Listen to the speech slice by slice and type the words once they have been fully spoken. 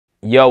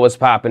Yo, what's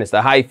poppin'? It's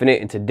the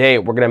Hyphenate, and today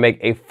we're gonna make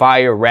a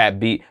fire rap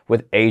beat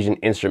with Asian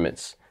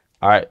instruments.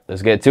 All right,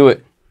 let's get to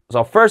it.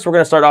 So first, we're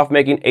gonna start off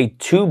making a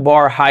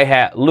 2-bar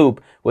hi-hat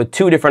loop with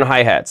 2 different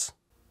hi-hats,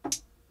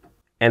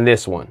 and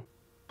this one.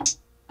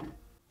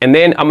 And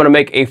then I'm gonna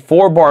make a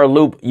 4-bar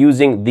loop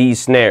using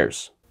these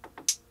snares.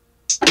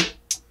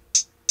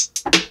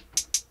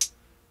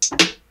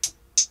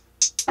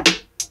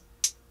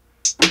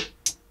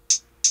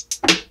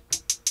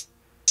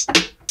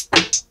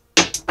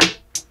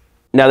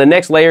 Now the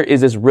next layer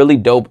is this really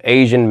dope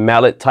Asian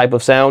mallet type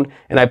of sound,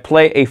 and I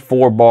play a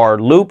 4-bar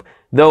loop,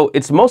 though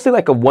it's mostly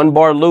like a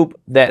 1-bar loop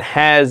that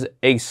has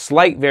a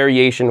slight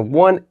variation,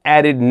 one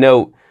added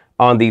note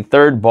on the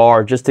 3rd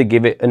bar just to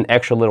give it an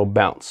extra little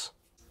bounce.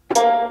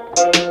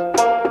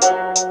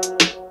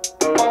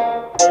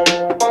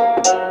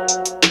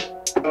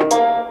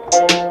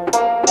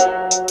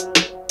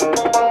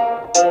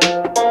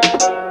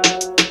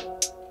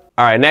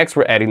 All right, next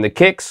we're adding the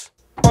kicks.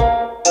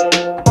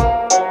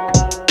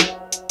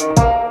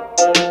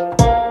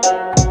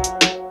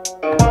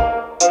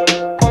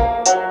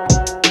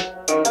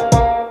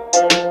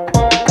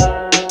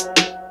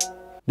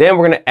 Then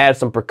we're gonna add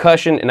some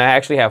percussion, and I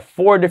actually have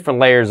 4 different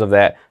layers of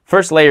that.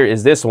 First layer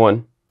is this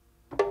one,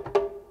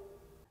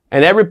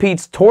 and that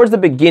repeats towards the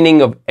beginning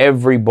of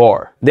every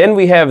bar. Then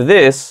we have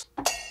this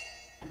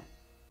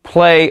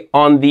play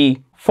on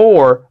the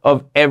 4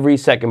 of every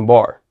 2nd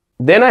bar.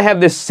 Then I have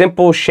this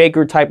simple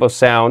shaker type of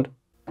sound,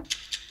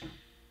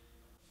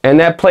 and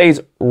that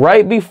plays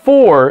right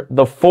before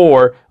the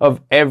 4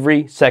 of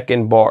every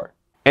 2nd bar.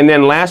 And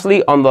then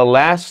lastly, on the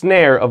last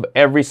snare of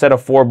every set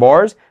of 4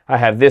 bars, I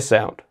have this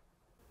sound.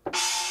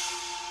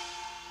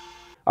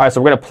 All right, so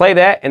we're gonna play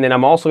that, and then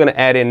I'm also gonna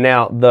add in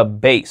now the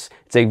bass.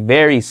 It's a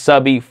very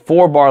subby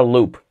 4-bar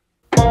loop.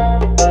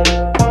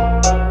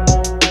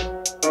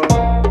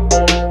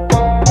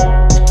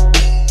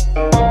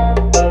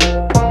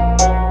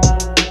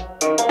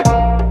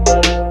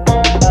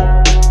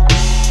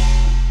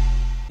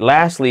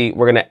 Lastly,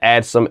 we're gonna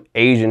add some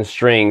Asian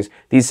strings.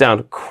 These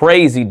sound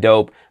crazy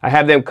dope. I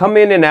have them come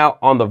in and out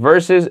on the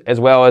verses as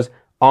well as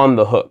on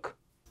the hook.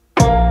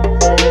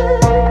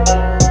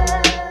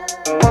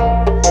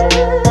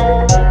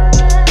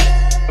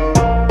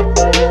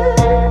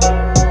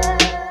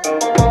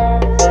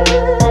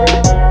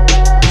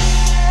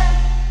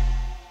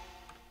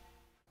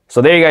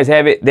 So there you guys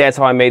have it. That's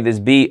how I made this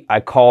beat. I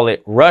call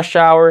it Rush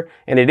Hour,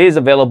 and it is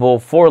available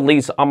for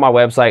lease on my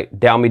website,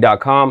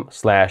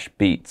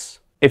 downme.com/beats.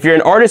 If you're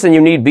an artist and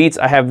you need beats,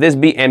 I have this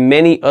beat and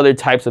many other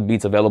types of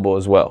beats available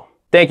as well.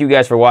 Thank you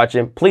guys for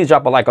watching. Please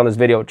drop a like on this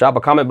video, drop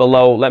a comment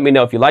below. Let me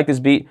know if you like this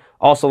beat.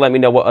 Also, let me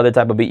know what other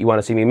type of beat you want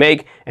to see me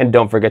make. And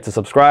don't forget to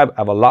subscribe.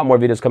 I have a lot more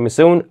videos coming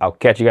soon. I'll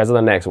catch you guys on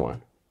the next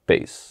one.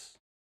 Peace.